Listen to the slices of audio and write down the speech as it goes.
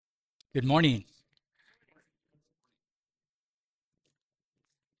Good morning.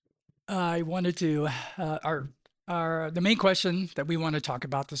 I wanted to, the main question that we want to talk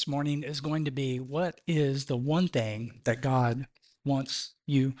about this morning is going to be, what is the one thing that God wants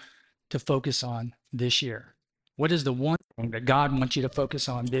you to focus on this year? What is the one thing that God wants you to focus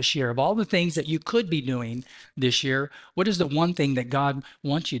on this year? Of all the things that you could be doing this year, what is the one thing that God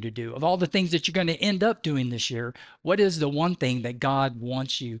wants you to do? Of all the things that you're going to end up doing this year, what is the one thing that God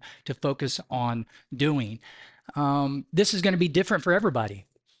wants you to focus on doing? This is going to be different for everybody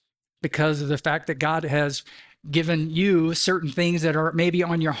because of the fact that God has given you certain things that are maybe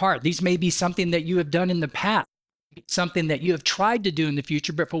on your heart. These may be something that you have done in the past, something that you have tried to do in the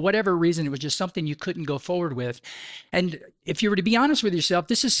future, but for whatever reason, it was just something you couldn't go forward with. And if you were to be honest with yourself,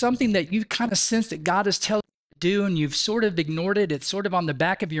 this is something that you kind of sense that God is telling you to do, and you've sort of ignored it. It's sort of on the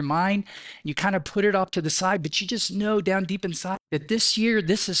back of your mind. You kind of put it off to the side, but you just know down deep inside that this year,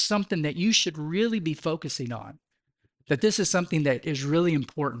 this is something that you should really be focusing on, that this is something that is really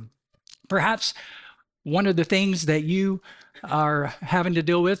important. Perhaps one of the things that you are having to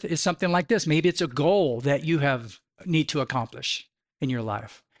deal with is something like this. Maybe it's a goal that you have need to accomplish in your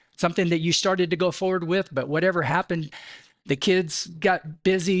life. Something that you started to go forward with, but whatever happened, the kids got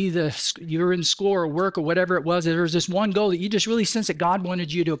busy, you were in school or work or whatever it was. There was this one goal that you just really sensed that God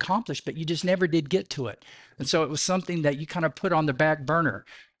wanted you to accomplish, but you just never did get to it. And so it was something that you kind of put on the back burner.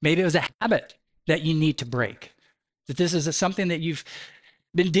 Maybe it was a habit that you need to break. That this is something that you've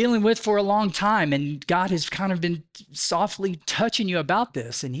been dealing with for a long time, and God has kind of been softly touching you about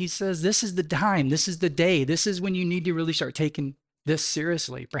this. And he says, this is the time, this is the day, this is when you need to really start taking this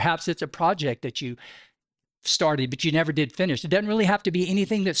seriously. Perhaps it's a project that you started, but you never did finish. It doesn't really have to be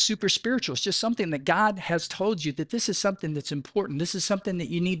anything that's super spiritual. It's just something that God has told you that this is something that's important. This is something that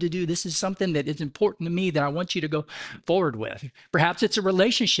you need to do. This is something that is important to me that I want you to go forward with. Perhaps it's a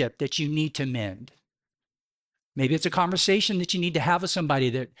relationship that you need to mend. Maybe it's a conversation that you need to have with somebody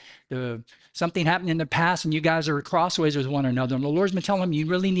that something happened in the past and you guys are crossways with one another. And the Lord's been telling them you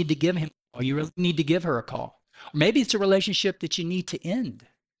really need to give him a call. You really need to give her a call. Or maybe it's a relationship that you need to end.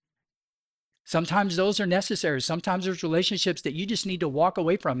 Sometimes those are necessary. Sometimes there's relationships that you just need to walk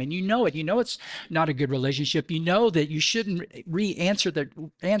away from, and you know it. You know it's not a good relationship. You know that you shouldn't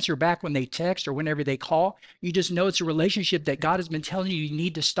answer back when they text or whenever they call. You just know it's a relationship that God has been telling you you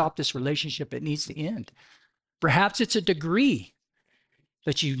need to stop this relationship. It needs to end. Perhaps it's a degree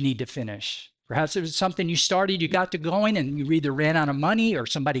that you need to finish. Perhaps it was something you started, you got to going, and you either ran out of money or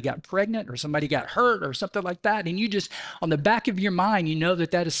somebody got pregnant or somebody got hurt or something like that. And you just, on the back of your mind, you know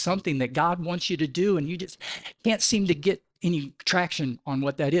that that is something that God wants you to do, and you just can't seem to get any traction on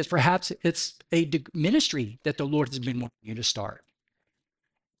what that is. Perhaps it's a ministry that the Lord has been wanting you to start,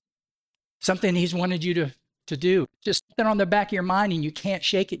 something he's wanted you to do, just something on the back of your mind, and you can't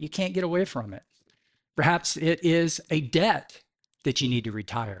shake it. You can't get away from it. Perhaps it is a debt that you need to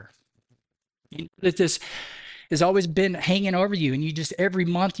retire. You know that this has always been hanging over you, and you just every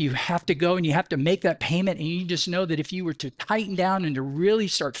month you have to go and you have to make that payment, and you just know that if you were to tighten down and to really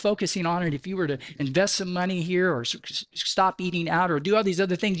start focusing on it, if you were to invest some money here or stop eating out or do all these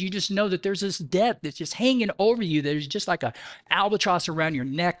other things, you just know that there's this debt that's just hanging over you that is just like a albatross around your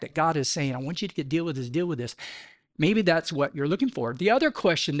neck that God is saying, I want you to deal with this, deal with this. Maybe that's what you're looking for. The other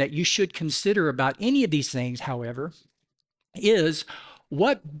question that you should consider about any of these things, however, is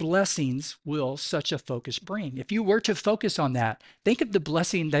what blessings will such a focus bring? If you were to focus on that, think of the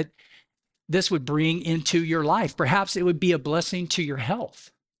blessing that this would bring into your life. Perhaps it would be a blessing to your health.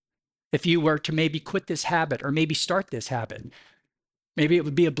 If you were to maybe quit this habit or maybe start this habit, maybe it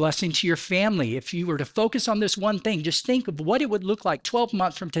would be a blessing to your family. If you were to focus on this one thing, just think of what it would look like 12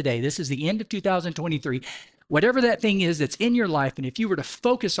 months from today. This is the end of 2023. Whatever that thing is that's in your life, and if you were to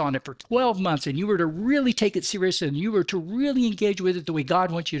focus on it for 12 months and you were to really take it seriously and you were to really engage with it the way God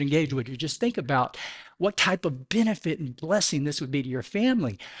wants you to engage with it, just think about what type of benefit and blessing this would be to your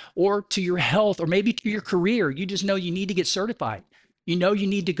family or to your health or maybe to your career. You just know you need to get certified. You know you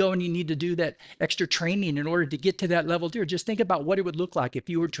need to go and you need to do that extra training in order to get to that level there. Just think about what it would look like if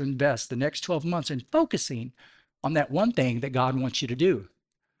you were to invest the next 12 months in focusing on that one thing that God wants you to do.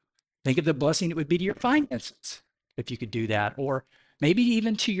 Think of the blessing it would be to your finances if you could do that, or maybe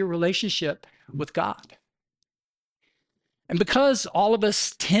even to your relationship with God. And because all of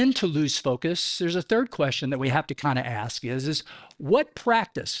us tend to lose focus, there's a third question that we have to kind of ask is what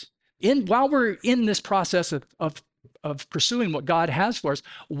practice, while we're in this process of pursuing what God has for us,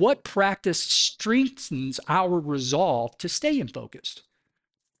 what practice strengthens our resolve to stay in focus?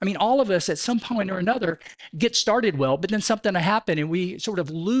 I mean, all of us at some point or another get started well, but then something happened and we sort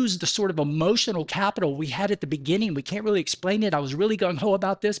of lose the sort of emotional capital we had at the beginning. We can't really explain it. I was really gung ho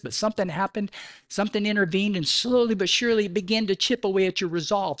about this, but something happened, something intervened, and slowly but surely it began to chip away at your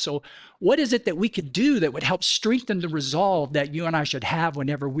resolve. So, what is it that we could do that would help strengthen the resolve that you and I should have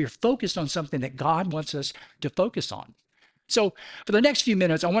whenever we're focused on something that God wants us to focus on? So, for the next few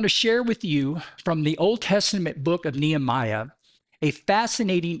minutes, I want to share with you from the Old Testament book of Nehemiah a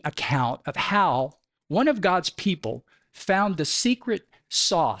fascinating account of how one of God's people found the secret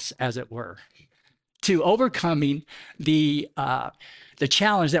sauce, as it were, to overcoming the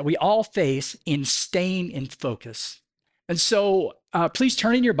challenge that we all face in staying in focus. And so, please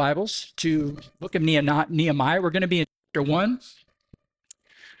turn in your Bibles to the book of Nehemiah. We're going to be in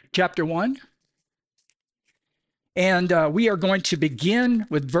chapter 1. And we are going to begin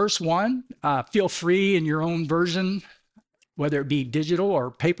with verse 1. Feel free in your own version, whether it be digital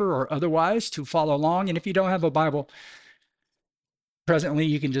or paper or otherwise, to follow along. And if you don't have a Bible presently,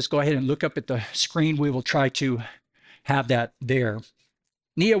 you can just go ahead and look up at the screen. We will try to have that there.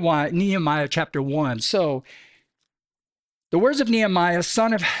 Nehemiah chapter 1. So, the words of Nehemiah,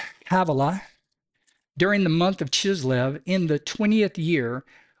 son of Havilah, during the month of Chislev in the 20th year,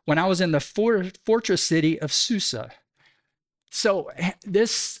 when I was in the fortress city of Susa. So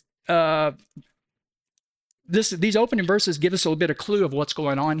these opening verses give us a little bit of clue of what's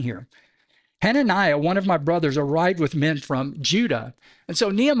going on here. Hananiah, one of my brothers, arrived with men from Judah. And so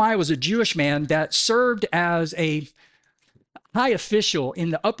Nehemiah was a Jewish man that served as a high official in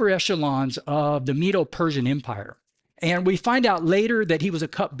the upper echelons of the Medo-Persian Empire. And we find out later that he was a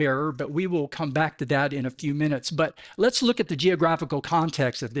cupbearer, but we will come back to that in a few minutes. But let's look at the geographical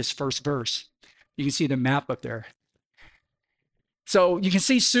context of this first verse. You can see the map up there. So you can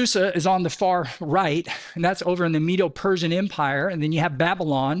see Susa is on the far right, and that's over in the Medo-Persian Empire. And then you have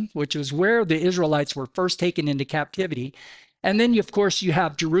Babylon, which is where the Israelites were first taken into captivity. And then, of course, you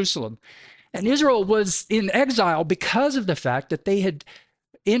have Jerusalem. And Israel was in exile because of the fact that they had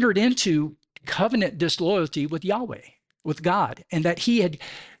entered into covenant disloyalty with Yahweh, with God, and that he had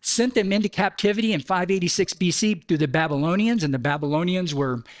sent them into captivity in 586 BC through the Babylonians, and the Babylonians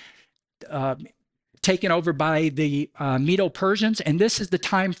were taken over by the Medo-Persians, and this is the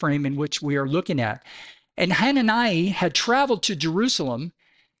time frame in which we are looking at. And Hananiah had traveled to Jerusalem,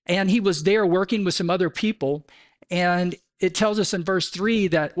 and he was there working with some other people, and it tells us in verse 3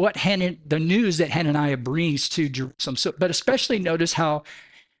 that the news that Hananiah brings to Jerusalem. So, but especially notice how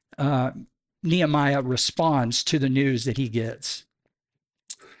Nehemiah responds to the news that he gets.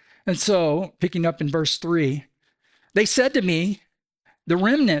 And so, picking up in verse 3, they said to me, the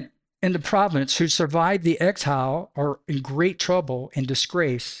remnant in the province who survived the exile are in great trouble and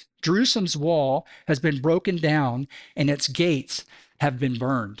disgrace. Jerusalem's wall has been broken down and its gates have been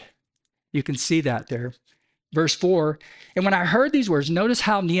burned. You can see that there. Verse 4, and when I heard these words, notice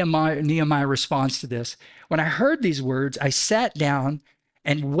how Nehemiah responds to this. When I heard these words, I sat down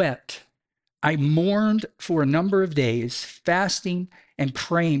and wept. I mourned for a number of days, fasting and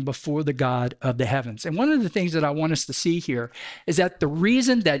praying before the God of the heavens. And one of the things that I want us to see here is that the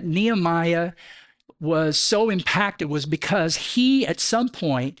reason that Nehemiah was so impacted was because he, at some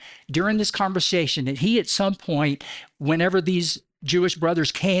point during this conversation, and he, at some point, whenever these Jewish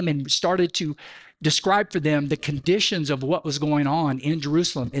brothers came and started to describe for them the conditions of what was going on in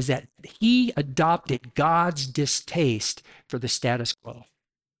Jerusalem, is that he adopted God's distaste for the status quo.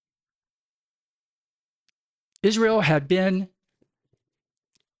 Israel had been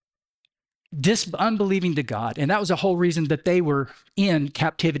unbelieving to God. And that was the whole reason that they were in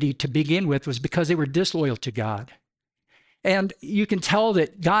captivity to begin with, was because they were disloyal to God. And you can tell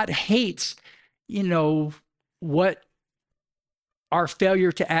that God hates, what our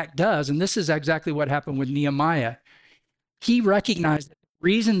failure to act does. And this is exactly what happened with Nehemiah. He recognized that the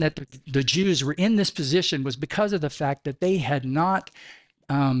reason that the Jews were in this position was because of the fact that they had not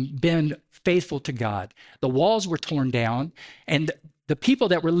been faithful to God. The walls were torn down, and the people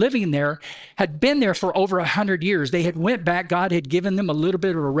that were living there had been there for over 100 years. They had went back. God had given them a little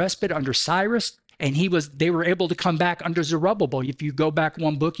bit of a respite under Cyrus, and they were able to come back under Zerubbabel. If you go back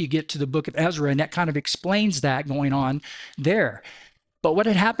one book, you get to the book of Ezra, and that kind of explains that going on there. But what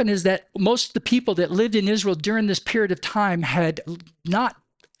had happened is that most of the people that lived in Israel during this period of time had not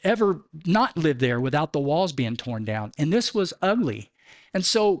ever not lived there without the walls being torn down. And this was ugly. And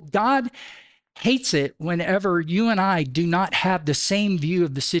so God hates it whenever you and I do not have the same view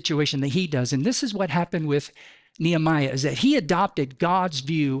of the situation that he does. And this is what happened with Nehemiah, is that he adopted God's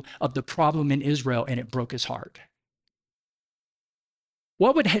view of the problem in Israel, and it broke his heart.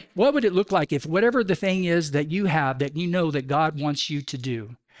 what would it look like if whatever the thing is that you have that you know that God wants you to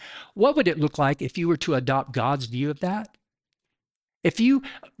do, what would it look like if you were to adopt God's view of that? If you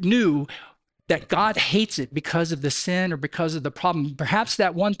knew that God hates it because of the sin or because of the problem, perhaps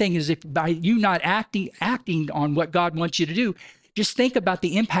that one thing is if by you not acting on what God wants you to do, just think about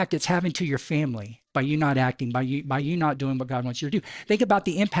the impact it's having to your family by you not acting, by you not doing what God wants you to do. Think about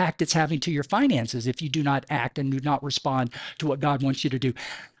the impact it's having to your finances if you do not act and do not respond to what God wants you to do.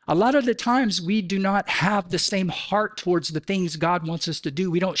 A lot of the times we do not have the same heart towards the things God wants us to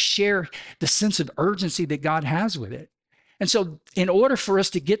do. We don't share the sense of urgency that God has with it. And so in order for us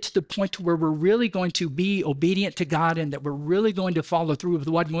to get to the point to where we're really going to be obedient to God and that we're really going to follow through with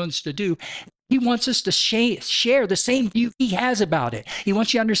what he wants to do, he wants us to share the same view he has about it. He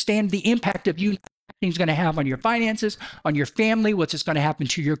wants you to understand the impact of you is going to have on your finances, on your family, what's it's going to happen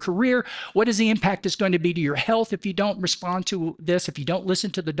to your career, what is the impact it's going to be to your health if you don't respond to this, if you don't listen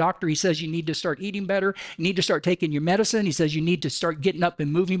to the doctor. He says you need to start eating better, you need to start taking your medicine. He says you need to start getting up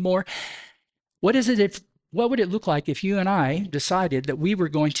and moving more. What would it look like if you and I decided that we were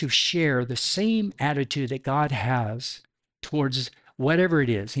going to share the same attitude that God has towards whatever it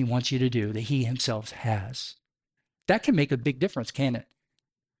is he wants you to do that he himself has? That can make a big difference, can it?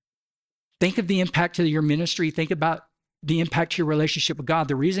 Think of the impact to your ministry. Think about the impact to your relationship with God.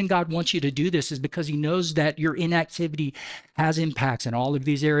 The reason God wants you to do this is because he knows that your inactivity has impacts in all of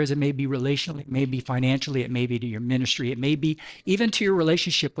these areas. It may be relationally, it may be financially, it may be to your ministry, it may be even to your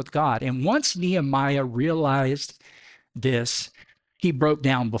relationship with God. And once Nehemiah realized this, he broke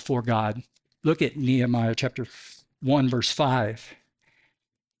down before God. Look at Nehemiah chapter 1, verse 5.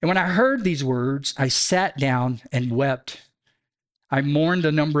 And when I heard these words, I sat down and wept. I mourned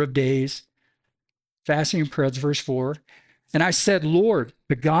a number of days, fasting and prayers, verse 4. And I said, Lord,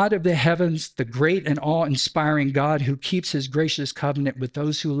 the God of the heavens, the great and awe-inspiring God who keeps his gracious covenant with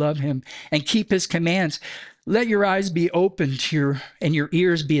those who love him and keep his commands, let your eyes be open and your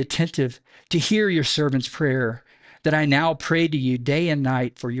ears be attentive to hear your servant's prayer, that I now pray to you day and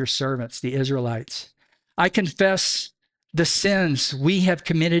night for your servants, the Israelites. I confess the sins we have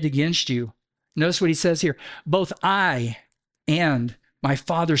committed against you. Notice what he says here. Both I and my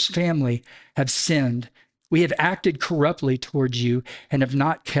father's family have sinned. We have acted corruptly towards you and have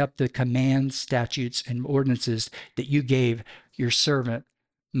not kept the commands, statutes, and ordinances that you gave your servant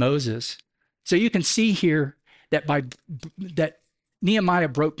Moses. So you can see here that that Nehemiah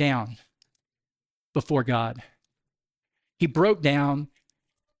broke down before God. He broke down.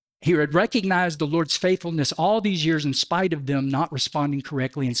 He had recognized the Lord's faithfulness all these years in spite of them not responding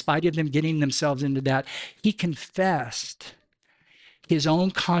correctly, in spite of them getting themselves into that. He confessed his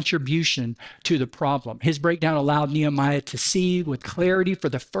own contribution to the problem. His breakdown allowed Nehemiah to see with clarity for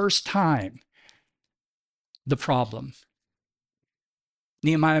the first time the problem.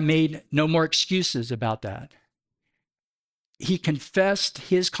 Nehemiah made no more excuses about that. He confessed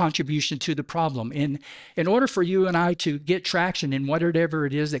his contribution to the problem. In order for you and I to get traction in whatever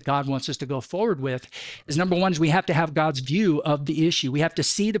it is that God wants us to go forward with, is number one, is we have to have God's view of the issue. We have to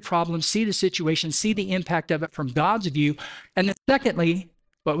see the problem, see the situation, see the impact of it from God's view. And then secondly,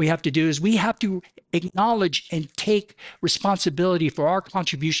 what we have to do is we have to acknowledge and take responsibility for our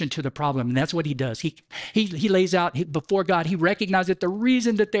contribution to the problem. And that's what he does. He lays out before God, he recognized that the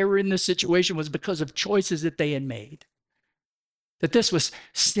reason that they were in this situation was because of choices that they had made, that this was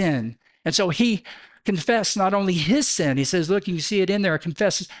sin. And so he confessed not only his sin, he says, look, you see it in there, I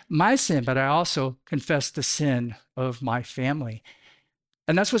confess my sin, but I also confess the sin of my family.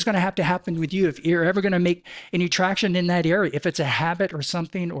 And that's what's going to happen with you if you're ever going to make any traction in that area. If it's a habit or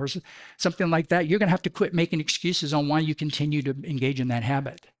something like that, you're going to have to quit making excuses on why you continue to engage in that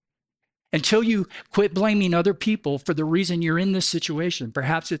habit. Until you quit blaming other people for the reason you're in this situation.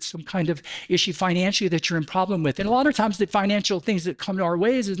 Perhaps it's some kind of issue financially that you're in problem with. And a lot of times the financial things that come to our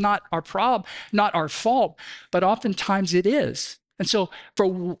ways is not our problem, not our fault, but oftentimes it is. And so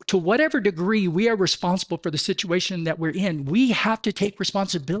to whatever degree we are responsible for the situation that we're in, we have to take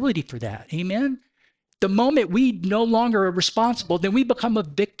responsibility for that. Amen? The moment we no longer are responsible, then we become a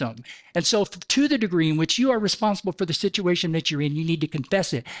victim. And so to the degree in which you are responsible for the situation that you're in, you need to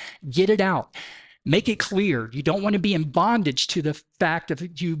confess it, get it out, make it clear. You don't want to be in bondage to the fact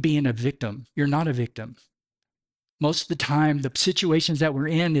of you being a victim. You're not a victim. Most of the time, the situations that we're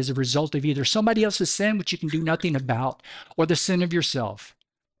in is a result of either somebody else's sin, which you can do nothing about, or the sin of yourself.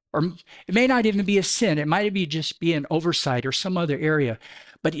 Or it may not even be a sin. It might be just be an oversight or some other area.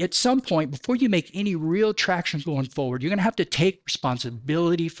 But at some point, before you make any real traction going forward, you're going to have to take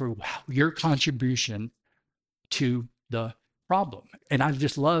responsibility for your contribution to the problem. And I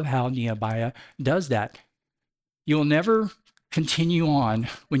just love how Nehemiah does that. You'll never continue on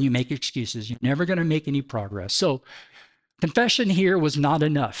when you make excuses. You're never going to make any progress. So confession here was not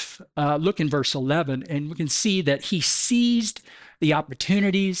enough. Look in verse 11, and we can see that he seized the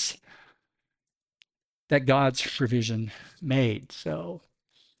opportunities that God's provision made. So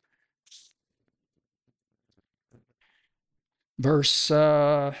verse,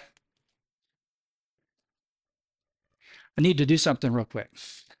 I need to do something real quick.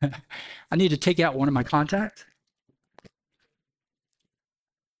 I need to take out one of my contacts.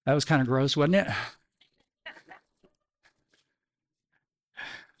 That was kind of gross, wasn't it?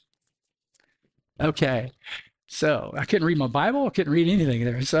 Okay. So I couldn't read my Bible. I couldn't read anything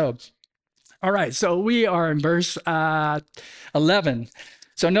there. So, all right. So we are in verse 11.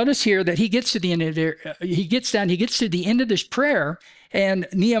 So notice here that he gets to the end of there. He gets to the end of this prayer, and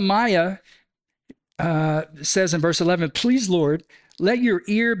Nehemiah says in verse 11, please, Lord, let your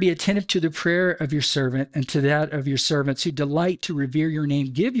ear be attentive to the prayer of your servant and to that of your servants who delight to revere your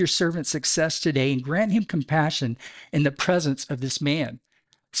name. Give your servant success today and grant him compassion in the presence of this man.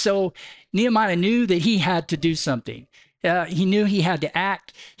 So Nehemiah knew that he had to do something. He knew he had to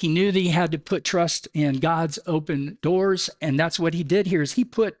act. He knew that he had to put trust in God's open doors. And that's what he did here is he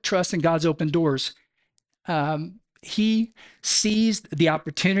put trust in God's open doors. He seized the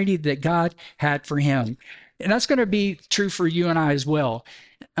opportunity that God had for him. And that's going to be true for you and I as well.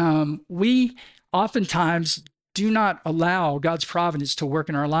 We oftentimes do not allow God's providence to work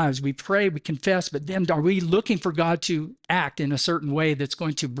in our lives. We pray, we confess, but then are we looking for God to act in a certain way that's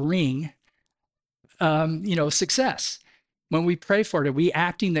going to bring, success? When we pray for it, are we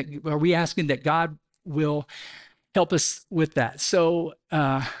asking that God will help us with that? So,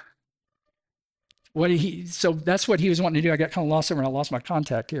 so that's what he was wanting to do. I got kind of lost there when I lost my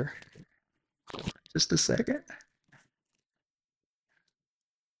contact here. Just a second.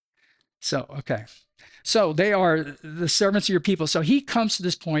 So, okay. So they are the servants of your people. So he comes to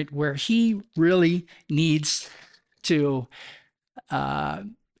this point where he really needs to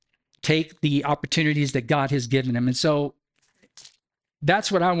take the opportunities that God has given him. And so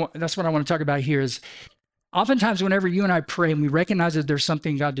that's what I want to talk about here is oftentimes whenever you and I pray and we recognize that there's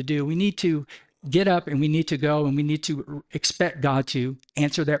something God to do, we need to get up and we need to go and we need to expect God to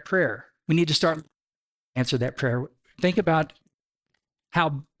answer that prayer. We need to start answer that prayer. Think about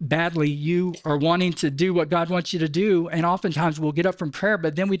how badly you are wanting to do what God wants you to do. And oftentimes we'll get up from prayer,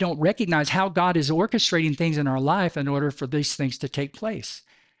 but then we don't recognize how God is orchestrating things in our life in order for these things to take place.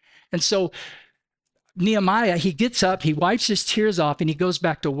 And so Nehemiah, he gets up, he wipes his tears off, and he goes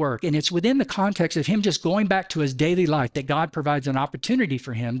back to work. And it's within the context of him just going back to his daily life that God provides an opportunity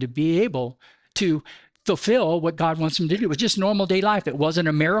for him to be able to fulfill what God wants him to do. It was just normal day life. It wasn't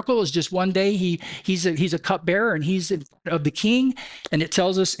a miracle. It was just one day he's a cupbearer and he's of the king. And it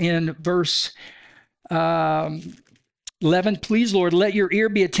tells us in verse 11, please, Lord, let your ear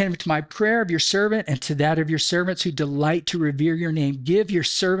be attentive to my prayer of your servant and to that of your servants who delight to revere your name. Give your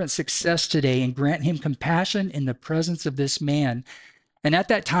servant success today and grant him compassion in the presence of this man. And at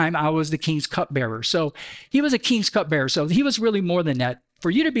that time, I was the king's cupbearer. So he was a king's cupbearer. So he was really more than that. For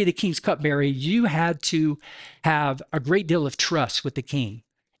you to be the king's cupbearer, you had to have a great deal of trust with the king.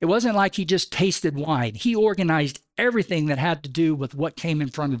 It wasn't like he just tasted wine. He organized everything that had to do with what came in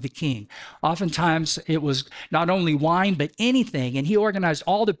front of the king. Oftentimes, it was not only wine, but anything. And he organized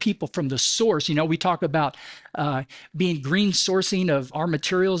all the people from the source. You know, we talk about being green sourcing of our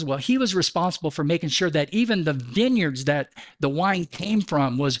materials. Well, he was responsible for making sure that even the vineyards that the wine came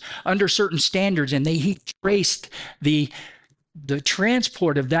from was under certain standards. And he traced the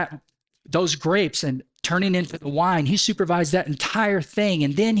transport of those grapes and turning into the wine. He supervised that entire thing.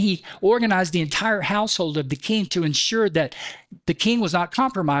 And then he organized the entire household of the king to ensure that the king was not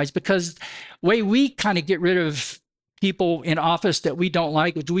compromised, because the way we kind of get rid of people in office that we don't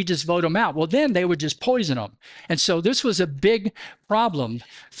like, we just vote them out. Well, then they would just poison them. And so this was a big problem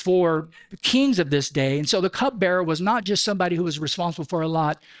for kings of this day. And so the cupbearer was not just somebody who was responsible for a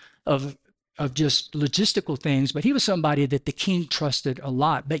lot of just logistical things, but he was somebody that the king trusted a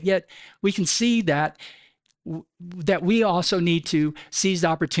lot. But yet we can see that we also need to seize the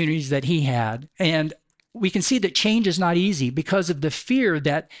opportunities that he had. And we can see that change is not easy because of the fear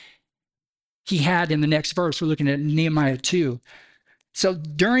that he had in the next verse. We're looking at Nehemiah 2. So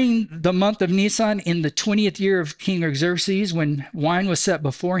during the month of Nisan, in the 20th year of King Xerxes, when wine was set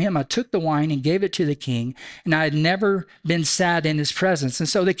before him, I took the wine and gave it to the king, and I had never been sad in his presence. And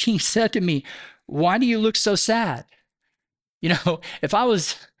so the king said to me, why do you look so sad? You know, if I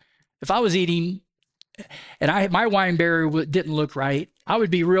was eating and my wine barrel didn't look right, I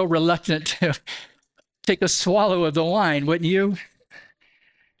would be real reluctant to take a swallow of the wine, wouldn't you?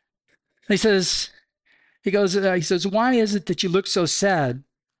 He says, He says, why is it that you look so sad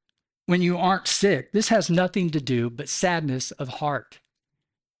when you aren't sick? This has nothing to do but sadness of heart.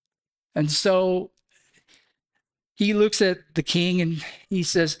 And so he looks at the king and he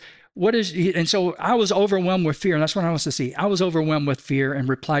says, what is, and so I was overwhelmed with fear. And that's what I want to see. I was overwhelmed with fear and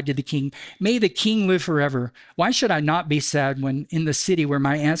replied to the king, may the king live forever. Why should I not be sad when in the city where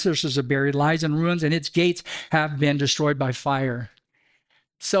my ancestors are buried lies in ruins and its gates have been destroyed by fire?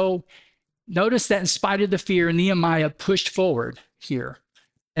 So notice that in spite of the fear, Nehemiah pushed forward here.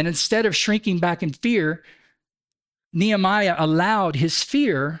 And instead of shrinking back in fear, Nehemiah allowed his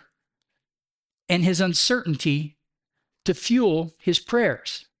fear and his uncertainty to fuel his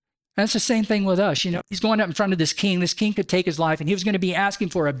prayers. And that's the same thing with us. You know, he's going up in front of this king. This king could take his life, and he was going to be asking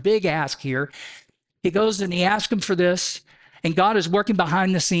for a big ask here. He goes and he asks him for this, and God is working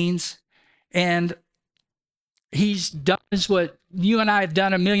behind the scenes. And he's done what you and I have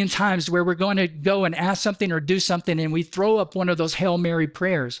done a million times, where we're going to go and ask something or do something, and we throw up one of those Hail Mary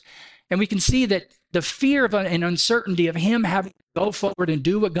prayers. And we can see that the fear of and uncertainty of him having to go forward and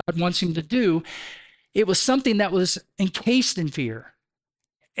do what God wants him to do, it was something that was encased in fear.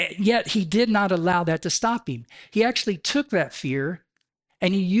 Yet he did not allow that to stop him. He actually took that fear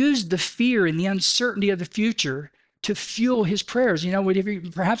and he used the fear and the uncertainty of the future to fuel his prayers. You know,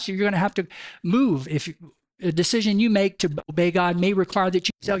 perhaps you're going to have to move. If a decision you make to obey God may require that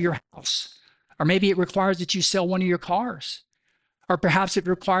you sell your house, or maybe it requires that you sell one of your cars. Or perhaps it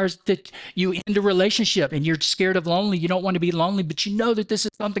requires that you end a relationship and you're scared of lonely. You don't want to be lonely, but you know that this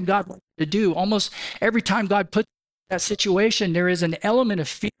is something God wants you to do. Almost every time God puts that situation, there is an element of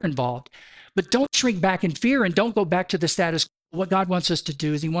fear involved. But don't shrink back in fear and don't go back to the status quo. What God wants us to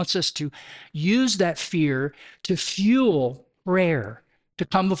do is he wants us to use that fear to fuel prayer, to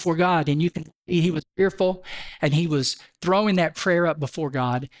come before God. And you can see he was fearful and he was throwing that prayer up before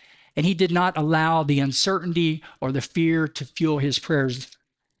God. And he did not allow the uncertainty or the fear to fuel his prayers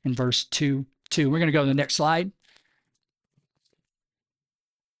in verse 2. We're going to go to the next slide.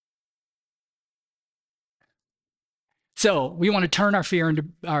 So we want to turn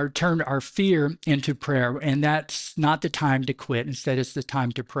our fear into prayer, and that's not the time to quit. Instead, it's the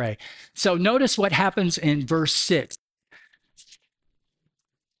time to pray. So notice what happens in verse 6.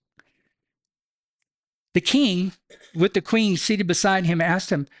 The king, with the queen seated beside him,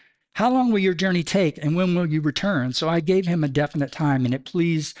 asked him, how long will your journey take, and when will you return? So I gave him a definite time, and it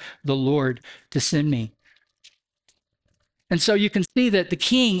pleased the Lord to send me. And so you can see that the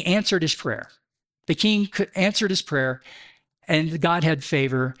king answered his prayer. The king answered his prayer, and God had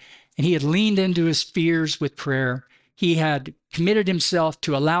favor, and he had leaned into his fears with prayer. He had committed himself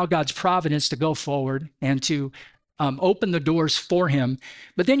to allow God's providence to go forward and to open the doors for him.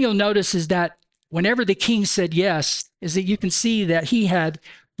 But then you'll notice is that whenever the king said yes, is that you can see that he had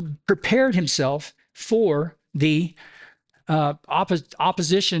prepared himself for the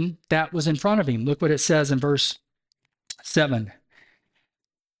opposition that was in front of him. Look what it says in verse 7.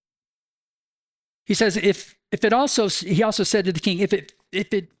 He says, he also said to the king, if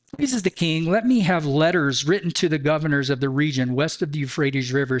it pleases the king, let me have letters written to the governors of the region west of the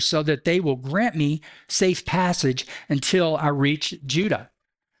Euphrates River so that they will grant me safe passage until I reach Judah.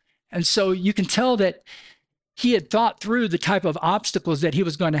 And so you can tell that he had thought through the type of obstacles that he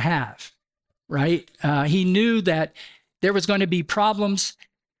was going to have, right? He knew that there was going to be problems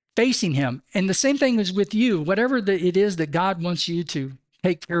facing him. And the same thing is with you. Whatever it is that God wants you to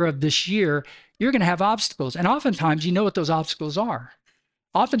take care of this year, you're going to have obstacles. And oftentimes, you know what those obstacles are.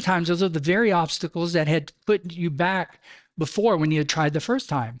 Oftentimes, those are the very obstacles that had put you back before when you had tried the first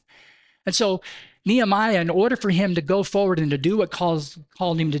time. And so Nehemiah, in order for him to go forward and to do what called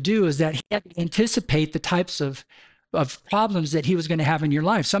him to do, is that he had to anticipate the types of problems that he was going to have in your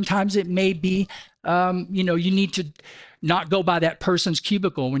life. Sometimes it may be, you need to not go by that person's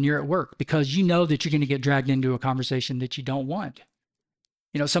cubicle when you're at work because you know that you're going to get dragged into a conversation that you don't want.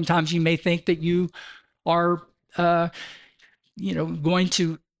 You know, sometimes you may think that you are, going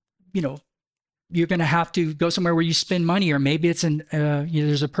to, you're going to have to go somewhere where you spend money, or maybe it's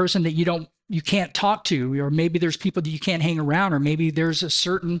there's a person that you can't talk to, or maybe there's people that you can't hang around, or maybe there's a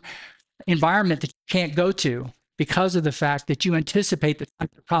certain environment that you can't go to because of the fact that you anticipate the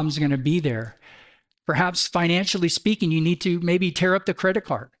type of problems are going to be there. Perhaps financially speaking, you need to maybe tear up the credit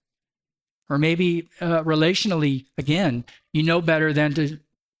card, or maybe relationally, again, you know better than to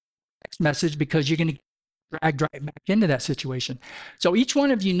text message because you're going to dragged right back into that situation. So each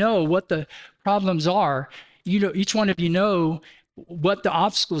one of you know what the problems are. Each one of you know what the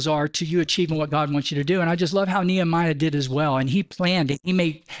obstacles are to you achieving what God wants you to do. And I just love how Nehemiah did as well. And he planned it.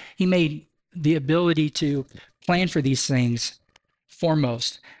 He made the ability to plan for these things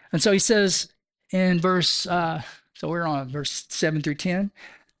foremost. And so he says in verse, so we're on verse 7 through 10.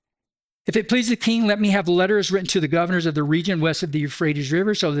 If it please the king, let me have letters written to the governors of the region west of the Euphrates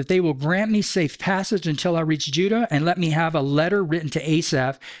River, so that they will grant me safe passage until I reach Judah, and let me have a letter written to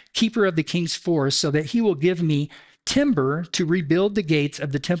Asaph, keeper of the king's forest, so that he will give me timber to rebuild the gates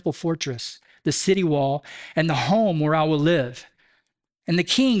of the temple fortress, the city wall, and the home where I will live. And the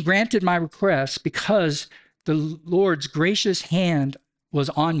king granted my request because the Lord's gracious hand was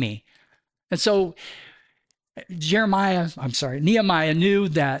on me. And so Nehemiah knew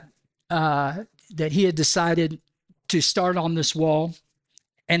that he had decided to start on this wall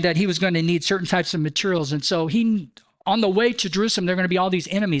and that he was going to need certain types of materials. And so on the way to Jerusalem, there are going to be all these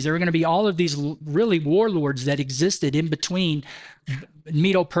enemies. There are going to be all of these really warlords that existed in between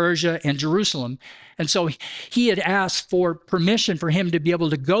Medo-Persia and Jerusalem. And so he had asked for permission for him to be able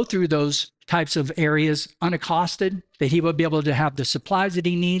to go through those types of areas unaccosted, that he would be able to have the supplies that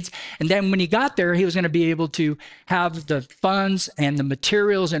he needs. And then when he got there, he was going to be able to have the funds and the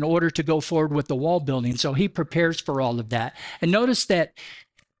materials in order to go forward with the wall building. So he prepares for all of that. And notice that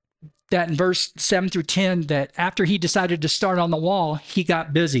in verse 7 through 10, that after he decided to start on the wall, he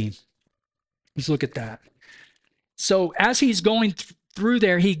got busy. Let's look at that. So as he's going through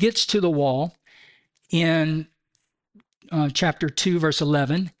there, he gets to the wall in chapter 2, verse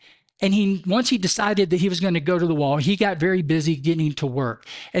 11. And once he decided that he was going to go to the wall, he got very busy getting to work.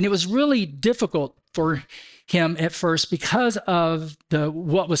 And it was really difficult for him at first because of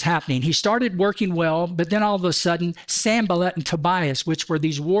what was happening. He started working well, but then all of a sudden, Sanballat and Tobias, which were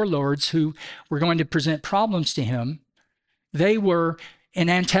these warlords who were going to present problems to him, they were an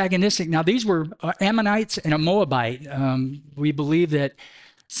antagonistic. Now, these were Ammonites and a Moabite. We believe that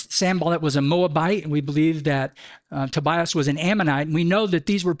Sanballat was a Moabite, and we believe that Tobias was an Ammonite. And we know that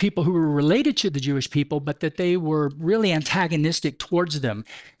these were people who were related to the Jewish people, but that they were really antagonistic towards them,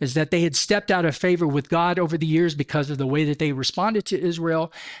 is that they had stepped out of favor with God over the years because of the way that they responded to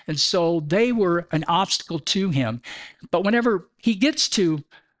Israel. And so they were an obstacle to him. But whenever he gets to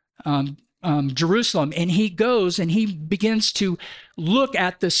Jerusalem, and he goes and he begins to look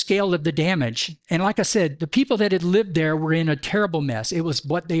at the scale of the damage. And like I said, the people that had lived there were in a terrible mess. It was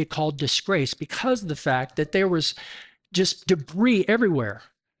what they called disgrace because of the fact that there was just debris everywhere.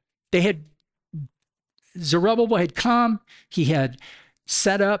 Zerubbabel had come, he had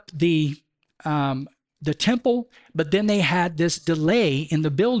set up the temple, but then they had this delay in the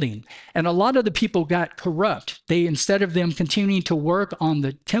building. And a lot of the people got corrupt. Instead of them continuing to work on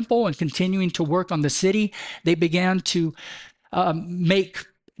the temple and continuing to work on the city, they began to make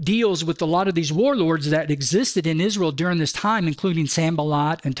deals with a lot of these warlords that existed in Israel during this time, including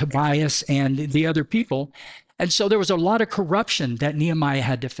Sanballat and Tobias and the other people. And so there was a lot of corruption that Nehemiah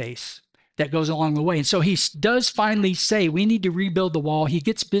had to face that goes along the way. And so he does finally say, we need to rebuild the wall. He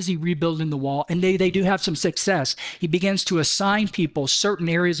gets busy rebuilding the wall, and they do have some success. He begins to assign people certain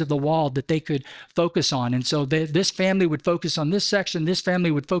areas of the wall that they could focus on. And so this family would focus on this section, this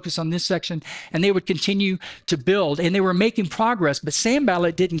family would focus on this section, and they would continue to build. And they were making progress, but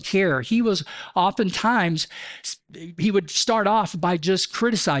Sanballat didn't care. He would start off by just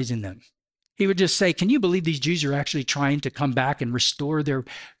criticizing them. He would just say, can you believe these Jews are actually trying to come back and restore their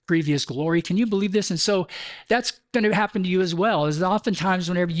previous glory? Can you believe this? And so that's going to happen to you as well. Is oftentimes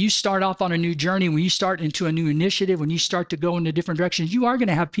whenever you start off on a new journey, when you start into a new initiative, when you start to go into different directions, you are going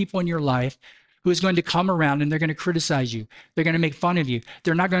to have people in your life who is going to come around and they're going to criticize you. They're going to make fun of you.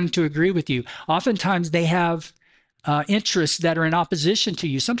 They're not going to agree with you. Oftentimes they have interests that are in opposition to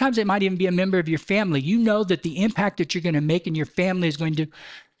you. Sometimes it might even be a member of your family. You know that the impact that you're going to make in your family is going to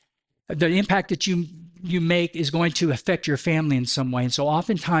the impact that you make is going to affect your family in some way. And so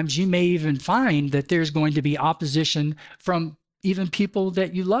oftentimes you may even find that there's going to be opposition from even people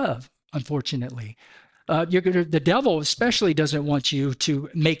that you love, unfortunately. The devil especially doesn't want you to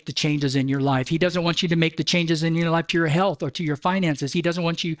make the changes in your life. He doesn't want you to make the changes in your life to your health or to your finances. He doesn't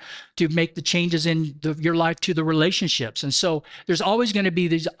want you to make the changes in your life to the relationships. And so there's always going to be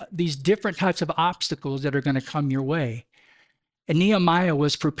these different types of obstacles that are going to come your way. And Nehemiah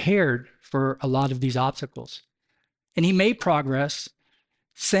was prepared for a lot of these obstacles. And he made progress.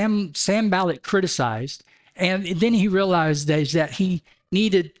 Sanballat criticized. And then he realized that he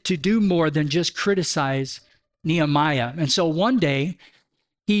needed to do more than just criticize Nehemiah. And so one day,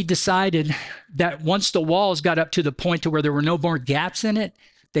 he decided that once the walls got up to the point to where there were no more gaps in it,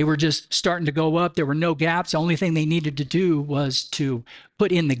 they were just starting to go up. There were no gaps. The only thing they needed to do was to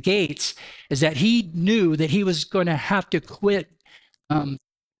put in the gates, is that he knew that he was going to have to quit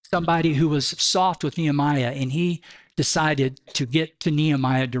somebody who was soft with Nehemiah, and he decided to get to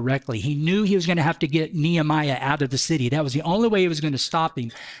Nehemiah directly. He knew he was going to have to get Nehemiah out of the city. That was the only way he was going to stop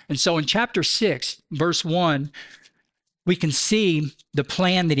him. And so in chapter 6, verse 1, we can see the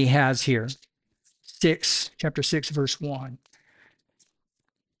plan that he has here. Chapter 6, verse 1.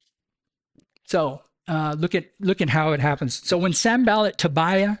 So look at how it happens. So when Sanballat,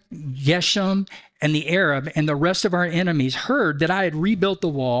 Tobiah, Geshem, and the Arab and the rest of our enemies heard that I had rebuilt the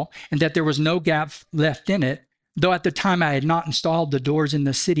wall and that there was no gap left in it, though at the time I had not installed the doors in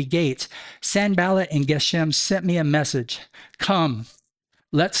the city gates, Sanballat and Geshem sent me a message. Come,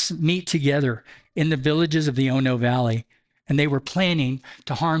 let's meet together in the villages of the Ono Valley. And they were planning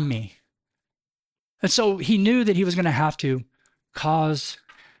to harm me. And so he knew that he was going to have to cause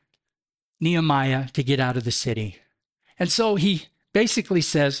Nehemiah to get out of the city. And so he basically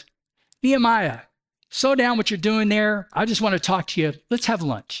says, Nehemiah, slow down what you're doing there. I just want to talk to you. Let's have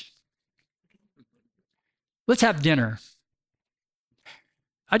lunch. Let's have dinner.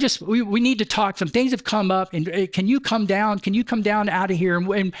 We need to talk. Some things have come up, and can you come down? Can you come down out of here,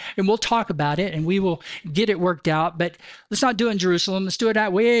 and we'll talk about it, and we will get it worked out. But let's not do it in Jerusalem. Let's do it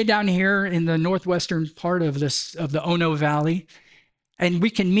out way down here in the northwestern part of the Ono Valley, and we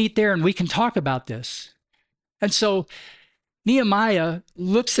can meet there and we can talk about this. And so Nehemiah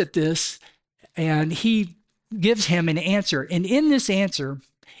looks at this, and he gives him an answer. And in this answer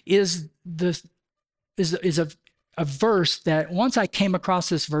is a verse that once I came across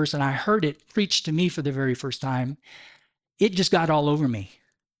this verse and I heard it preached to me for the very first time, it just got all over me.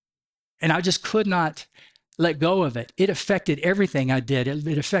 And I just could not let go of it. It affected everything I did.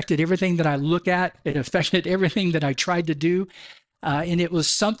 It affected everything that I look at. It affected everything that I tried to do. And it was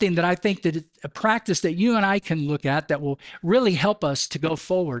something that I think that a practice that you and I can look at that will really help us to go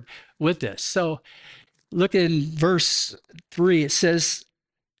forward with this. So look in verse 3. It says,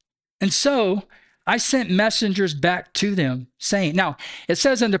 and so I sent messengers back to them saying, now it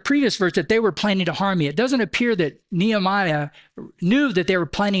says in the previous verse that they were planning to harm me. It doesn't appear that Nehemiah knew that they were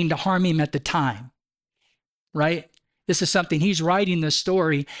planning to harm him at the time, right? This is something he's writing this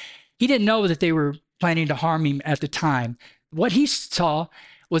story. He didn't know that they were planning to harm him at the time. What he saw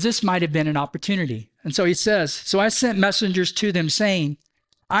was this might have been an opportunity. And so he says, so I sent messengers to them saying,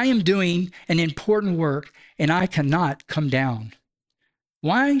 I am doing an important work and I cannot come down.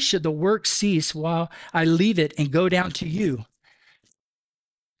 Why should the work cease while I leave it and go down to you?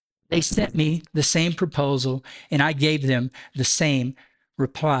 They sent me the same proposal and I gave them the same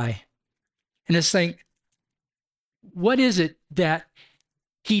reply. And it's like, what is it that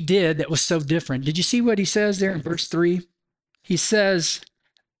he did that was so different? Did you see what he says there in verse 3? He says,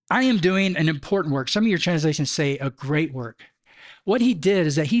 I am doing an important work. Some of your translations say a great work. What he did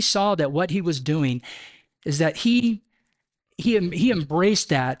is that he saw that what he was doing is that he embraced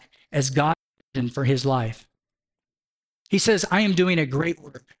that as God's vision for his life. He says, I am doing a great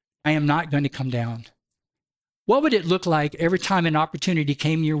work. I am not going to come down. What would it look like every time an opportunity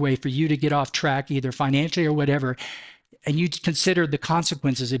came your way for you to get off track, either financially or whatever, and you considered the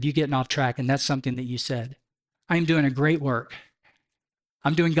consequences of you getting off track, and that's something that you said? I am doing a great work.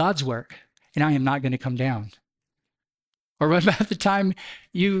 I'm doing God's work, and I am not going to come down. Or what about the time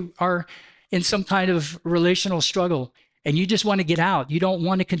you are in some kind of relational struggle and you just want to get out? You don't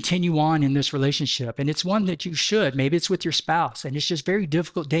want to continue on in this relationship. And it's one that you should. Maybe it's with your spouse. And it's just very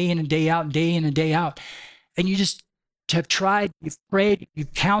difficult day in and day out and day in and day out. And you just have tried, you've prayed,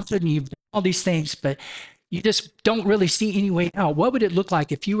 you've counseled, and you've done all these things, but you just don't really see any way out. What would it look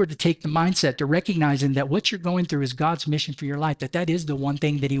like if you were to take the mindset to recognizing that what you're going through is God's mission for your life, that is the one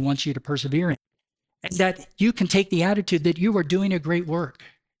thing that he wants you to persevere in, and that you can take the attitude that you are doing a great work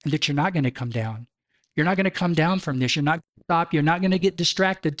and that you're not going to come down. You're not going to come down from this. You're not going to stop. You're not going to get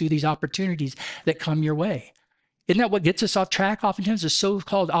distracted through these opportunities that come your way. Isn't that what gets us off track oftentimes? The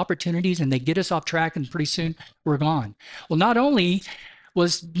so-called opportunities, and they get us off track, and pretty soon we're gone. Well, not only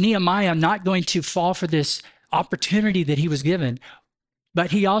was Nehemiah not going to fall for this opportunity that he was given,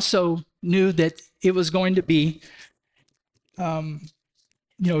 but he also knew that it was going to be,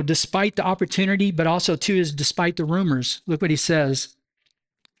 despite the opportunity, but also too is despite the rumors. Look what he says.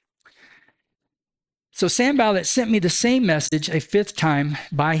 So Sanballat sent me the same message a fifth time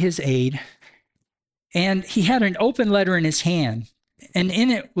by his aide, and he had an open letter in his hand, and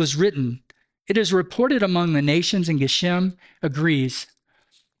in it was written, it is reported among the nations, and Geshem agrees.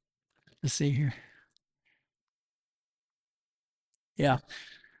 Let's see here. Yeah,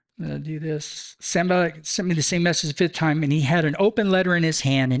 I'm going to do this. Sanballat sent me the same message a fifth time, and he had an open letter in his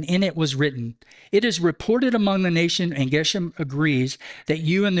hand, and in it was written, it is reported among the nation, and Geshem agrees, that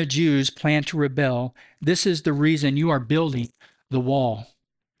you and the Jews plan to rebel. This is the reason you are building the wall.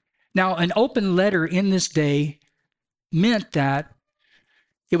 Now, an open letter in this day meant that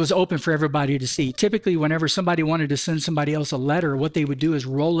it was open for everybody to see. Typically, whenever somebody wanted to send somebody else a letter, what they would do is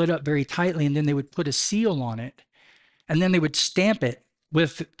roll it up very tightly, and then they would put a seal on it, and then they would stamp it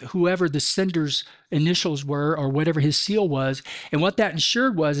with whoever the sender's initials were or whatever his seal was. And what that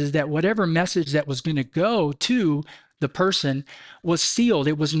ensured was is that whatever message that was going to go to the person was sealed.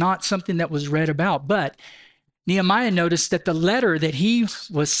 It was not something that was read about. But Nehemiah noticed that the letter that he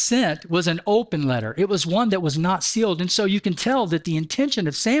was sent was an open letter. It was one that was not sealed. And so you can tell that the intention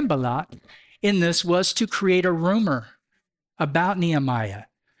of Sanballat in this was to create a rumor about Nehemiah.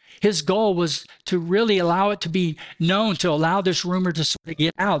 His goal was to really allow it to be known, to allow this rumor to sort of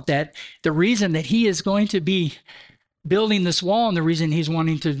get out that the reason that he is going to be building this wall and the reason he's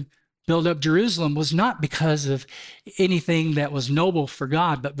wanting to build up Jerusalem was not because of anything that was noble for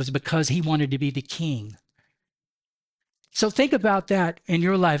God, but was because he wanted to be the king. So think about that in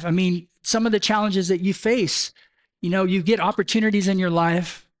your life. I mean, some of the challenges that you face, you get opportunities in your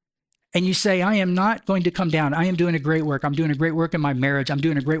life and you say, I am not going to come down. I am doing a great work. I'm doing a great work in my marriage. I'm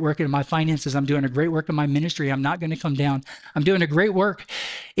doing a great work in my finances. I'm doing a great work in my ministry. I'm not going to come down. I'm doing a great work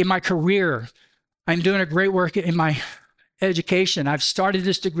in my career. I'm doing a great work in my education. I've started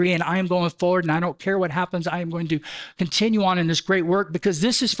this degree and I am going forward and I don't care what happens. I am going to continue on in this great work because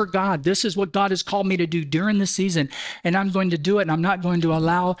this is for God. This is what God has called me to do during this season. And I'm going to do it. And I'm not going to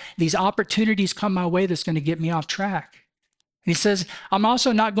allow these opportunities come my way that's going to get me off track. And he says, I'm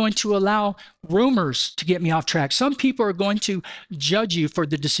also not going to allow rumors to get me off track. Some people are going to judge you for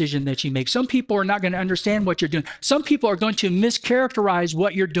the decision that you make. Some people are not going to understand what you're doing. Some people are going to mischaracterize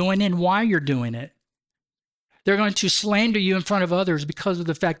what you're doing and why you're doing it. They're going to slander you in front of others because of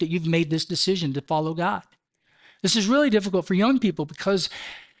the fact that you've made this decision to follow God. This is really difficult for young people because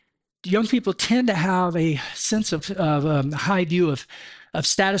young people tend to have a sense of high view of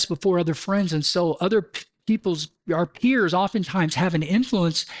status before other friends. And so our peers oftentimes have an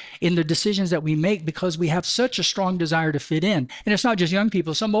influence in the decisions that we make because we have such a strong desire to fit in. And it's not just young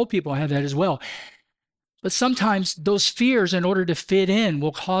people. Some old people have that as well. But sometimes those fears, in order to fit in,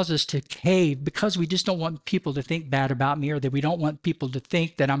 will cause us to cave because we just don't want people to think bad about me or that we don't want people to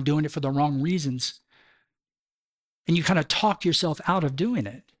think that I'm doing it for the wrong reasons. And you kind of talk yourself out of doing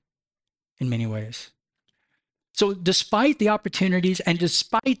it in many ways. So despite the opportunities and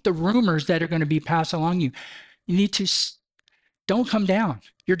despite the rumors that are going to be passed along you need to don't come down.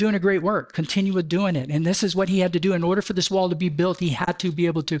 You're doing a great work. Continue with doing it. And this is what he had to do. In order for this wall to be built, he had to be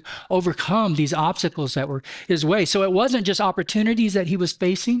able to overcome these obstacles that were his way. So it wasn't just opportunities that he was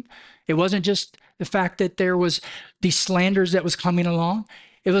facing. It wasn't just the fact that there was these slanders that was coming along.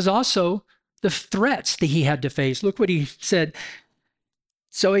 It was also the threats that he had to face. Look what he said.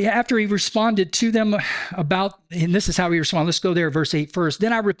 So after he responded to them about, and this is how he responded. Let's go there, verse 8 first.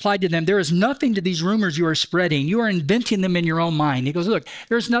 Then I replied to them, there is nothing to these rumors you are spreading. You are inventing them in your own mind. He goes, look,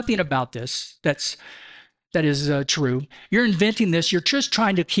 there's nothing about this that is true. You're inventing this. You're just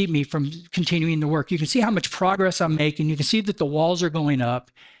trying to keep me from continuing the work. You can see how much progress I'm making. You can see that the walls are going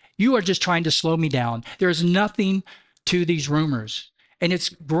up. You are just trying to slow me down. There's nothing to these rumors. And it's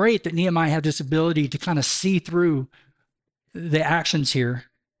great that Nehemiah had this ability to kind of see through the actions here.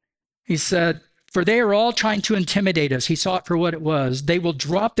 He said, for they are all trying to intimidate us. He saw it for what it was. They will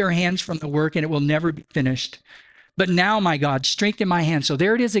drop their hands from the work and it will never be finished. But now, my God, strengthen my hands. So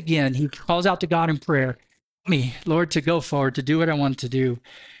there it is again. He calls out to God in prayer. Help me, Lord, to go forward, to do what I want to do.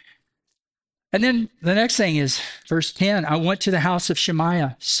 And then the next thing is verse 10. I went to the house of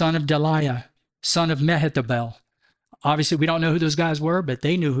Shemaiah, son of Deliah, son of Mehethabel. Obviously, we don't know who those guys were, but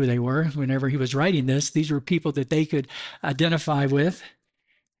they knew who they were whenever he was writing this. These were people that they could identify with.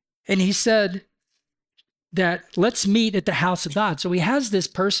 And he said that let's meet at the house of God. So he has this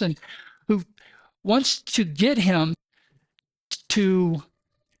person who wants to get him to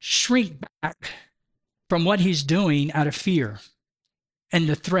shrink back from what he's doing out of fear and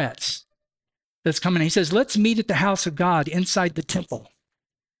the threats that's coming. He says, let's meet at the house of God inside the temple.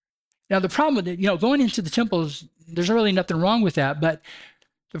 Now, the problem with it, going into the temples, there's really nothing wrong with that. But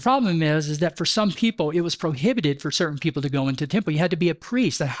the problem is that for some people, it was prohibited for certain people to go into the temple. You had to be a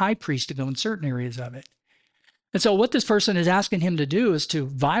priest, a high priest, to go in certain areas of it. And so what this person is asking him to do is to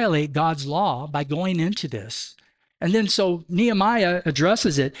violate God's law by going into this. And then so Nehemiah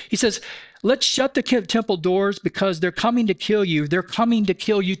addresses it. He says, let's shut the temple doors because they're coming to kill you. They're coming to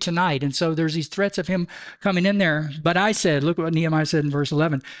kill you tonight. And so there's these threats of him coming in there. But I said, look what Nehemiah said in verse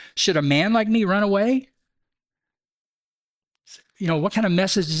 11. Should a man like me run away? What kind of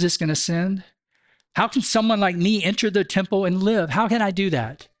message is this going to send? How can someone like me enter the temple and live? How can I do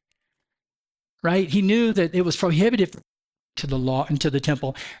that? Right? He knew that it was prohibited to the law and to the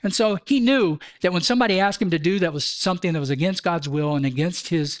temple. And so he knew that when somebody asked him to do that was something that was against God's will and against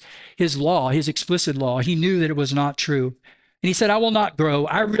his law, his explicit law, he knew that it was not true. And he said, I will not grow.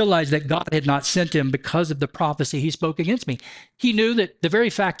 I realized that God had not sent him because of the prophecy he spoke against me. He knew that the very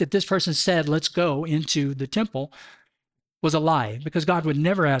fact that this person said, let's go into the temple was a lie, because God would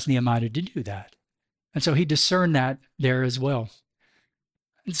never ask Nehemiah to do that. And so he discerned that there as well.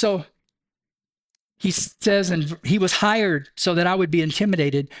 And so he says, and he was hired so that I would be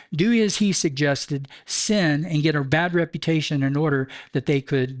intimidated, do as he suggested, sin, and get a bad reputation in order that they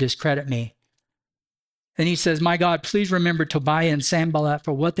could discredit me. And he says, my God, please remember Tobiah and Sanballat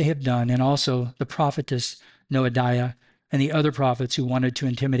for what they have done, and also the prophetess Noadiah and the other prophets who wanted to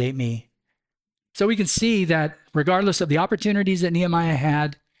intimidate me. So we can see that regardless of the opportunities that Nehemiah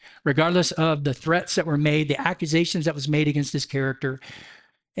had, regardless of the threats that were made, the accusations that was made against his character,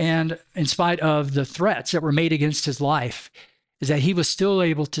 and in spite of the threats that were made against his life, is that he was still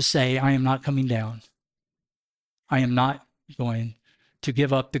able to say, I am not coming down. I am not going to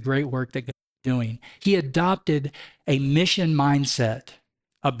give up the great work that God is doing. He adopted a mission mindset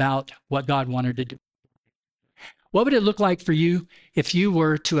about what God wanted to do. What would it look like for you if you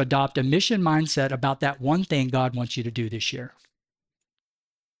were to adopt a mission mindset about that one thing God wants you to do this year?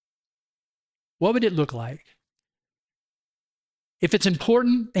 What would it look like? If it's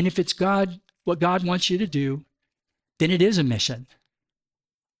important and if it's what God wants you to do, then it is a mission.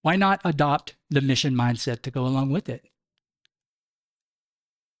 Why not adopt the mission mindset to go along with it?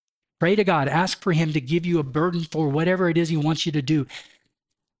 Pray to God. Ask for him to give you a burden for whatever it is he wants you to do.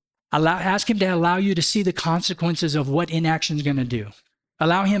 Ask him to allow you to see the consequences of what inaction is going to do.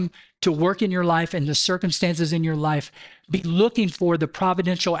 Allow him to work in your life and the circumstances in your life. Be looking for the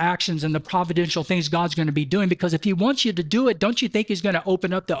providential actions and the providential things God's going to be doing, because if he wants you to do it, don't you think he's going to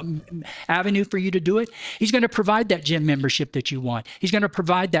open up the avenue for you to do it? He's going to provide that gym membership that you want. He's going to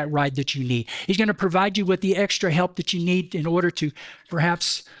provide that ride that you need. He's going to provide you with the extra help that you need in order to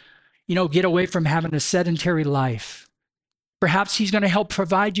perhaps, get away from having a sedentary life. Perhaps he's going to help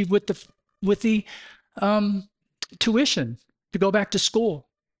provide you with the tuition to go back to school.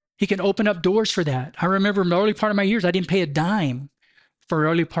 He can open up doors for that. I remember in the early part of my years, I didn't pay a dime for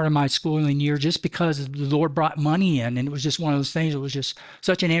early part of my schooling year just because the Lord brought money in. And it was just one of those things. It was just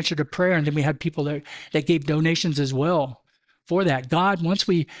such an answer to prayer. And then we had people that gave donations as well for that. God, once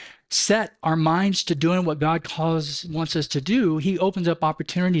we set our minds to doing what God wants us to do, he opens up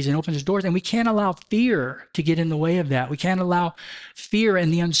opportunities and opens doors. And we can't allow fear to get in the way of that. We can't allow fear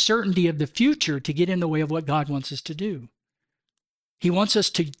and the uncertainty of the future to get in the way of what God wants us to do. He wants us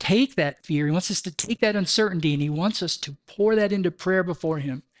to take that fear. He wants us to take that uncertainty, and he wants us to pour that into prayer before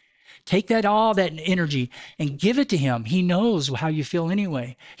him. Take all that energy and give it to him. He knows how you feel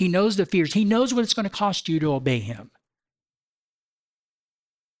anyway. He knows the fears. He knows what it's going to cost you to obey him.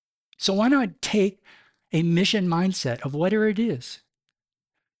 So why not take a mission mindset of whatever it is?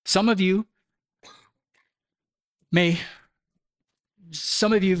 Some of you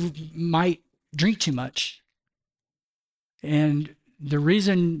might drink too much. And the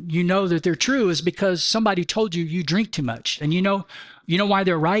reason you know that they're true is because somebody told you drink too much. And you know why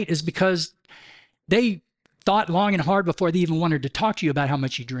they're right is because they thought long and hard before they even wanted to talk to you about how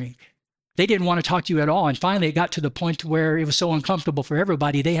much you drink. They didn't want to talk to you at all. And finally, it got to the point where it was so uncomfortable for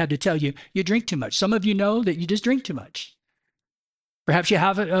everybody, they had to tell you, you drink too much. Some of you know that you just drink too much. Perhaps you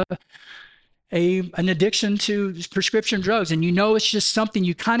have an addiction to prescription drugs, and it's just something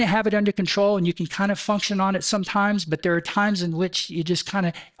you kind of have it under control and you can kind of function on it sometimes, but there are times in which you just kind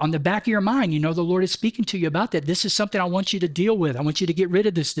of, on the back of your mind, the Lord is speaking to you about that. This is something I want you to deal with. I want you to get rid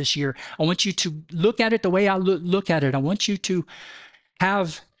of this year. I want you to look at it the way I look at it. I want you to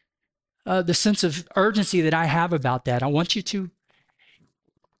have the sense of urgency that I have about that. I want you to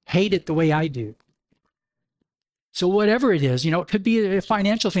hate it the way I do. So whatever it is, it could be a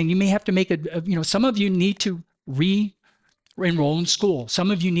financial thing. You may have to make some of you need to re-enroll in school. Some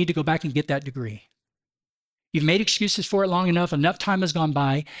of you need to go back and get that degree. You've made excuses for it long enough. Enough time has gone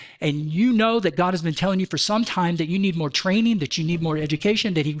by. And you know that God has been telling you for some time that you need more training, that you need more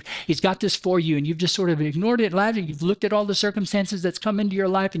education, that he's got this for you. And you've just sort of ignored it. You've looked at all the circumstances that's come into your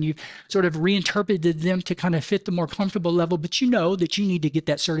life and you've sort of reinterpreted them to kind of fit the more comfortable level. But you know that you need to get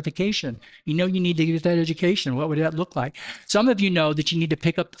that certification. You know you need to get that education. What would that look like? Some of you know that you need to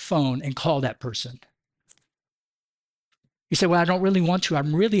pick up the phone and call that person. You say, well, I don't really want to. I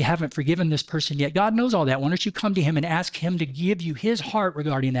really haven't forgiven this person yet. God knows all that. Why don't you come to him and ask him to give you his heart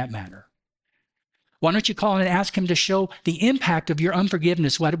regarding that matter? Why don't you call and ask him to show the impact of your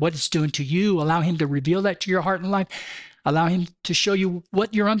unforgiveness, what it's doing to you, allow him to reveal that to your heart and life? Allow him to show you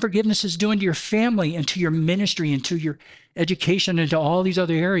what your unforgiveness is doing to your family and to your ministry and to your education and to all these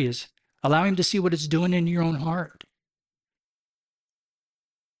other areas. Allow him to see what it's doing in your own heart.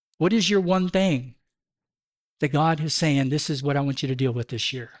 What is your one thing that God is saying, this is what I want you to deal with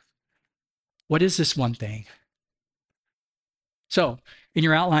this year? What is this one thing? So in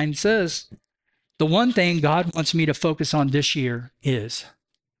your outline, it says, the one thing God wants me to focus on this year is.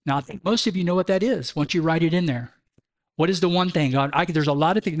 Now, I think most of you know what that is once you write it in there. What is the one thing? God, there's a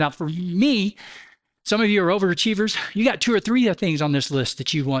lot of things. Now, for me, some of you are overachievers. You got 2 or 3 things on this list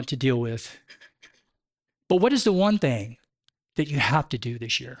that you want to deal with. But what is the one thing that you have to do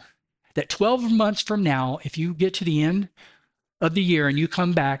this year? That 12 months from now, if you get to the end of the year and you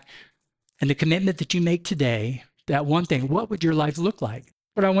come back and the commitment that you make today, that one thing, what would your life look like?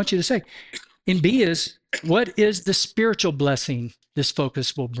 What I want you to say. In B is, what is the spiritual blessing this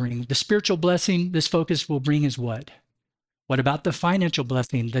focus will bring? The spiritual blessing this focus will bring is what? What about the financial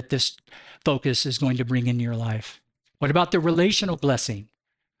blessing that this focus is going to bring in your life? What about the relational blessing?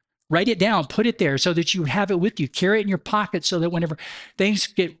 Write it down, put it there so that you have it with you. Carry it in your pocket so that whenever things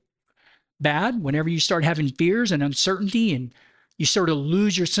get bad, whenever you start having fears and uncertainty and you sort of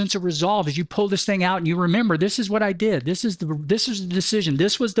lose your sense of resolve as you pull this thing out and you remember, this is what I did. This is the decision.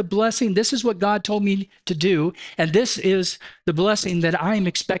 This was the blessing. This is what God told me to do. And this is the blessing that I am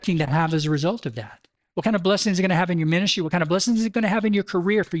expecting to have as a result of that. What kind of blessings is it going to have in your ministry? What kind of blessings is it going to have in your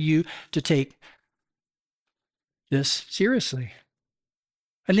career for you to take this seriously?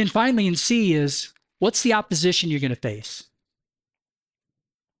 And then finally in C is, what's the opposition you're going to face?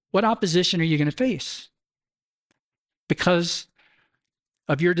 What opposition are you going to face? Because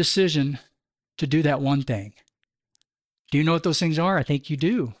of your decision to do that one thing. Do you know what those things are? I think you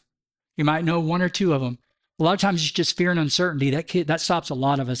do. You might know 1 or 2 of them. A lot of times it's just fear and uncertainty. That stops a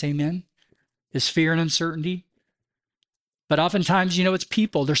lot of us. Amen? Is fear and uncertainty. But oftentimes, it's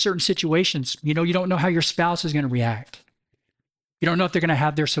people. There's certain situations. You don't know how your spouse is going to react. You don't know if they're going to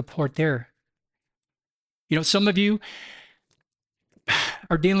have their support there. Some of you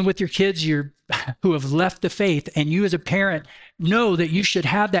are dealing with your kids who have left the faith, and you as a parent know that you should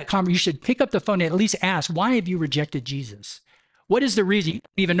have that conversation. You should pick up the phone and at least ask, why have you rejected Jesus? What is the reason? You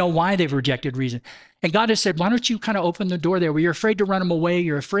don't even know why they've rejected reason. And God has said, why don't you kind of open the door there where you're afraid to run them away.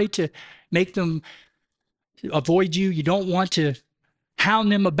 You're afraid to make them avoid you. You don't want to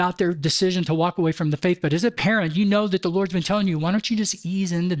hound them about their decision to walk away from the faith. But as a parent, you know that the Lord's been telling you, why don't you just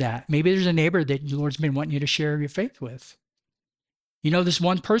ease into that? Maybe there's a neighbor that the Lord's been wanting you to share your faith with. This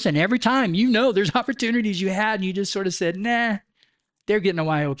one person, every time there's opportunities you had and you just sort of said, nah, they're getting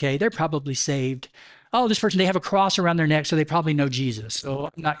away okay. They're probably saved. Oh, this person, they have a cross around their neck, so they probably know Jesus. So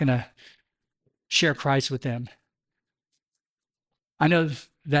I'm not going to share Christ with them. I know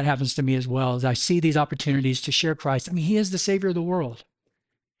that happens to me as well as I see these opportunities to share Christ. He is the Savior of the world.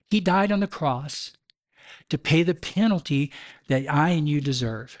 He died on the cross to pay the penalty that I and you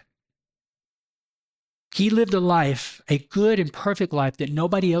deserve. He lived a life, a good and perfect life that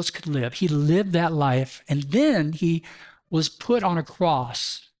nobody else could live. He lived that life, and then he was put on a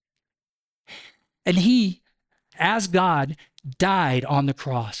cross. And he, as God, died on the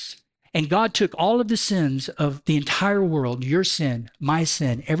cross. And God took all of the sins of the entire world, your sin, my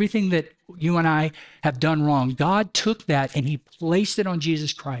sin, everything that you and I have done wrong. God took that and he placed it on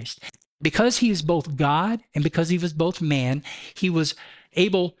Jesus Christ. Because he is both God and because he was both man, he was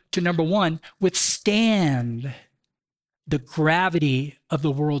able to, number one, withstand the gravity of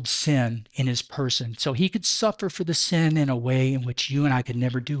the world's sin in his person. So he could suffer for the sin in a way in which you and I could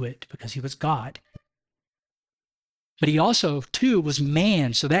never do it because he was God. But he also, too, was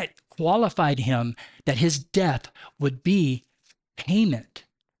man. So that qualified him that his death would be payment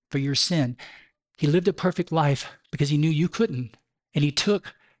for your sin. He lived a perfect life because he knew you couldn't. And he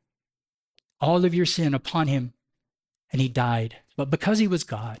took all of your sin upon him and he died. But because he was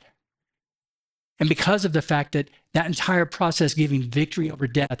God, and because of the fact that that entire process giving victory over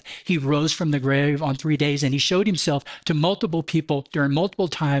death, he rose from the grave on 3 days and he showed himself to multiple people during multiple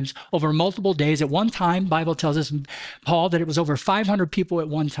times over multiple days. At one time, Bible tells us, Paul, that it was over 500 people at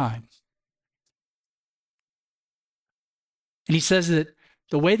one time. And he says that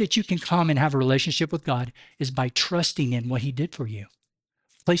the way that you can come and have a relationship with God is by trusting in what he did for you,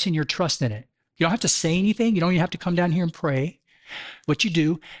 placing your trust in it. You don't have to say anything. You don't even have to come down here and pray. What you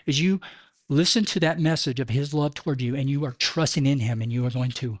do is you listen to that message of his love toward you, and you are trusting in him, and you are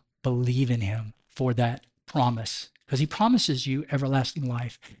going to believe in him for that promise. Because he promises you everlasting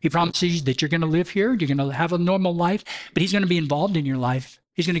life. He promises you that you're going to live here, you're going to have a normal life, but he's going to be involved in your life.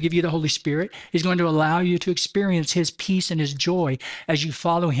 He's going to give you the Holy Spirit. He's going to allow you to experience his peace and his joy as you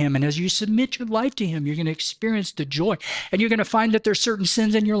follow him. And as you submit your life to him, you're going to experience the joy. And you're going to find that there's certain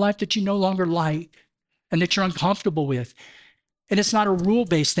sins in your life that you no longer like and that you're uncomfortable with. And it's not a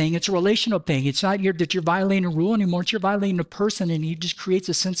rule-based thing. It's a relational thing. It's not that you're violating a rule anymore. It's you're violating a person, and he just creates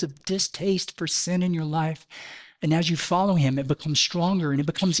a sense of distaste for sin in your life. And as you follow him, it becomes stronger and it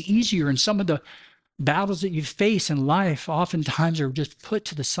becomes easier. And some of the battles that you face in life oftentimes are just put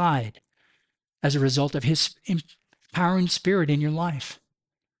to the side as a result of his empowering spirit in your life.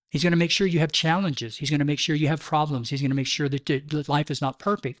 He's going to make sure you have challenges. He's going to make sure you have problems. He's going to make sure that life is not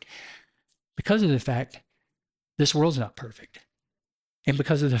perfect because of the fact this world's not perfect. And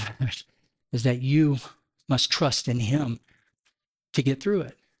because of the fact is that you must trust in him to get through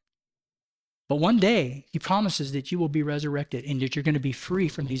it. But one day, he promises that you will be resurrected and that you're going to be free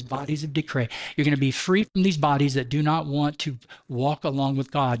from these bodies of decay. You're going to be free from these bodies that do not want to walk along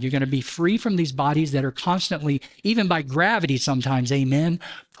with God. You're going to be free from these bodies that are constantly, even by gravity sometimes, amen,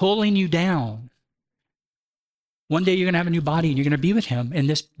 pulling you down. One day you're going to have a new body and you're going to be with him. In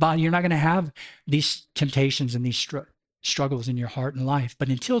this body, you're not going to have these temptations and these struggles in your heart and life. But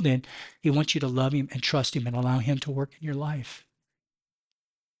until then, he wants you to love him and trust him and allow him to work in your life.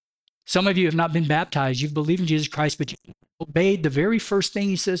 Some of you have not been baptized. You've believed in Jesus Christ, but you obeyed the very first thing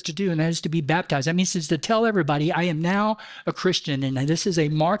he says to do, and that is to be baptized. That means to tell everybody, I am now a Christian, and this is a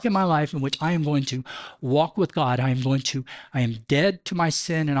mark in my life in which I am going to walk with God. I am dead to my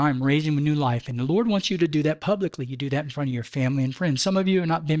sin, and I am raising a new life. And the Lord wants you to do that publicly. You do that in front of your family and friends. Some of you have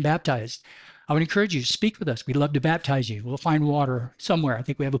not been baptized. I would encourage you to speak with us. We'd love to baptize you. We'll find water somewhere. I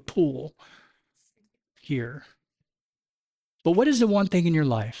think we have a pool here. But what is the one thing in your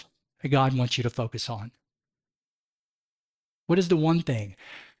life that God wants you to focus on? What is the one thing?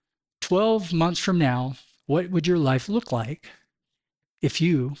 12 months from now, what would your life look like if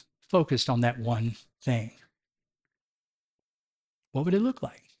you focused on that one thing? What would it look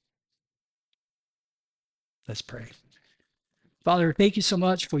like? Let's pray. Father, thank you so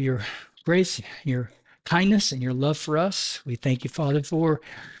much for your grace, your kindness, and your love for us. We thank you, Father, for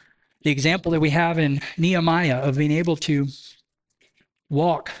the example that we have in Nehemiah of being able to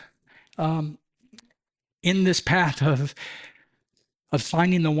walk in this path of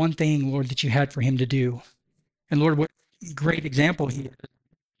finding the one thing, Lord, that you had for him to do. And Lord, what a great example he is.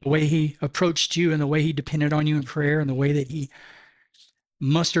 The way he approached you and the way he depended on you in prayer and the way that he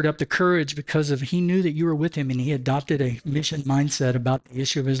mustered up the courage because he knew that you were with him, and he adopted a mission mindset about the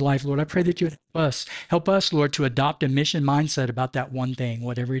issue of his life. Lord, I pray that you would help us, Lord, to adopt a mission mindset about that one thing,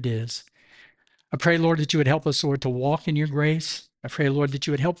 whatever it is. I pray, Lord, that you would help us, Lord, to walk in your grace. I pray, Lord, that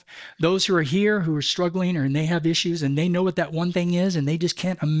you would help those who are here who are struggling and they have issues and they know what that one thing is and they just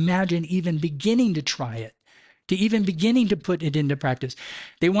can't imagine even beginning to try it, to even beginning to put it into practice.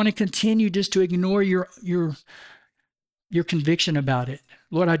 They want to continue just to ignore your conviction about it.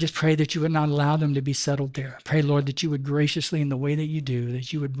 Lord, I just pray that you would not allow them to be settled there. I pray, Lord, that you would graciously, in the way that you do,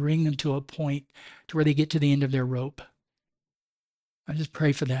 that you would bring them to a point to where they get to the end of their rope. I just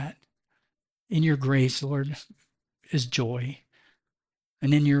pray for that. In your grace, Lord, is joy.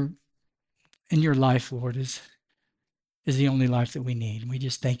 And in your life, Lord, is the only life that we need. We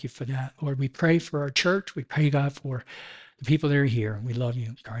just thank you for that. Lord, we pray for our church. We pray, God, for the people that are here. We love you.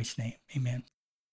 In Christ's name, amen.